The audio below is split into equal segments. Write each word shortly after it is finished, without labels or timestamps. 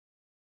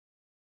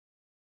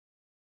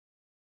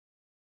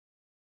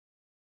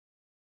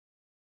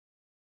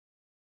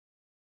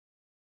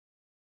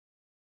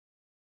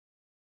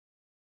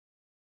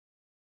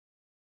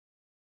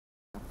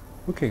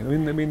Okay,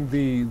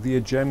 the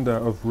agenda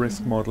of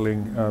risk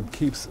modeling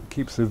keeps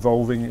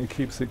evolving. It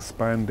keeps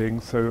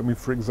expanding. So I mean,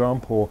 for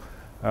example,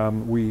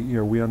 we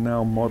are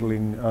now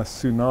modeling a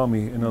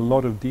tsunami in a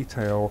lot of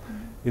detail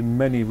in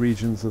many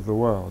regions of the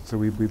world. So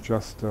we've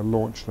just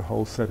launched a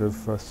whole set of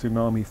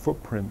tsunami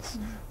footprints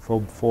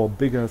for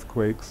big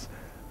earthquakes,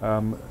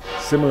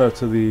 similar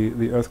to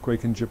the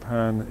earthquake in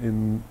Japan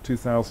in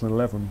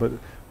 2011, but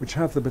which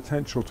have the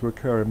potential to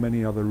occur in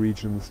many other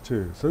regions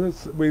too. So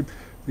that's,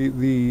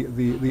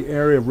 the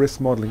area of risk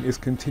modeling is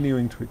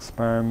continuing to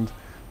expand.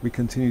 We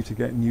continue to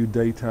get new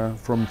data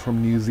from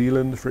New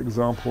Zealand, for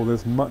example.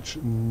 There's much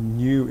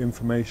new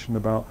information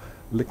about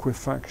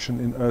liquefaction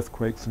in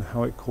earthquakes and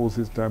how it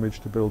causes damage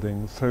to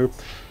buildings. So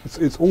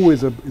it's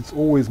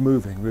always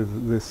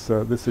moving,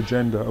 this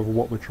agenda of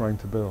what we're trying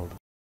to build.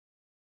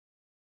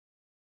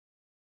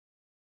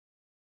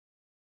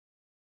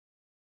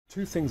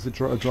 Two things that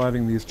are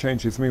driving these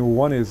changes. I mean,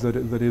 one is that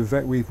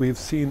we've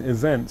seen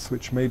events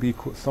which may be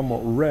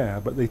somewhat rare,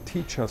 but they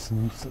teach us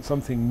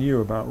something new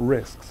about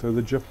risk. So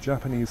the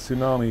Japanese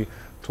tsunami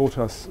taught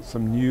us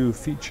some new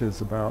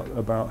features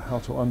about how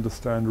to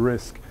understand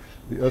risk.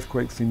 The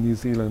earthquakes in New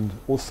Zealand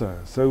also.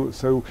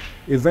 So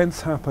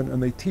events happen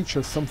and they teach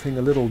us something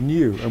a little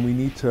new, and we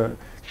need to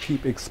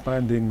keep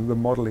expanding the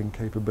modeling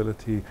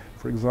capability.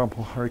 For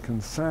example,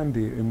 Hurricane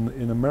Sandy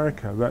in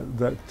America,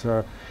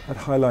 that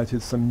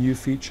highlighted some new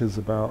features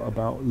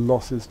about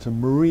losses to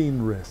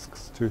marine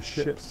risks, to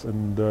ships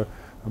and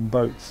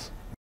boats.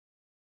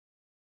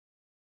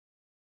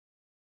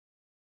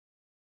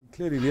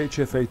 Clearly, the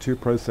HFA2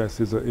 process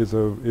is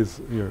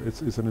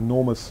an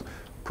enormous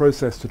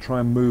process to try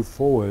and move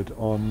forward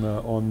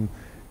on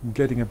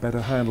getting a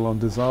better handle on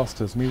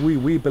disasters. I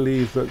mean, we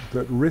believe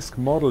that risk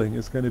modeling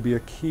is going to be a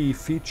key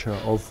feature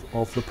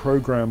of the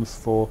programs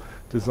for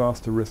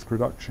disaster risk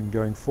reduction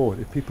going forward.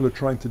 If people are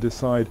trying to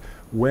decide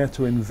where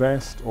to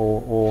invest,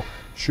 or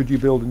should you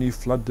build a new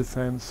flood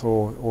defense,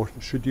 or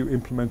should you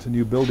implement a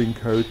new building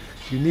code,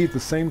 you need the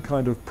same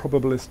kind of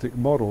probabilistic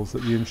models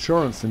that the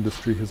insurance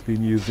industry has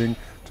been using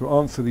to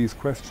answer these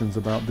questions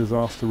about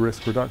disaster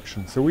risk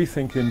reduction. So we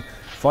think in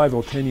 5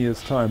 or 10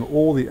 years' time,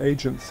 all the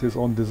agencies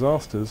on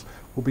disasters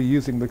will be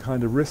using the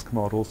kind of risk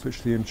models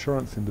which the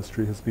insurance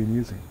industry has been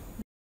using.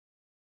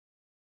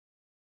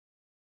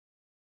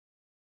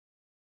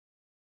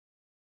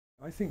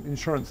 I think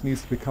insurance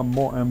needs to become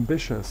more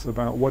ambitious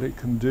about what it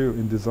can do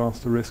in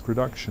disaster risk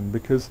reduction,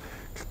 because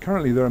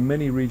currently there are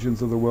many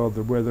regions of the world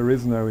where there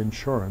is no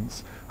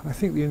insurance. And I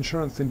think the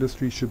insurance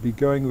industry should be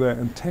going there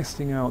and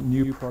testing out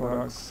new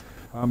products,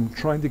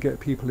 trying to get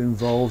people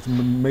involved,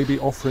 and maybe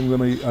offering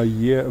them a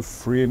year of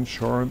free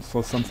insurance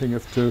or something,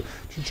 to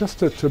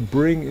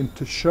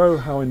show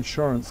how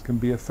insurance can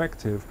be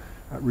effective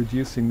at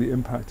reducing the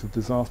impact of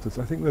disasters.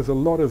 I think there's a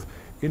lot of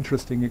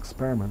interesting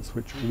experiments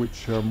which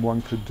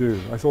one could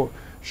do. I thought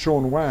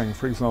Sean Wang,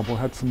 for example,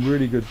 had some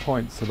really good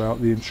points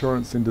about the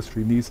insurance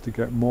industry needs to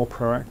get more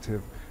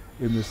proactive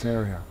in this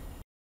area.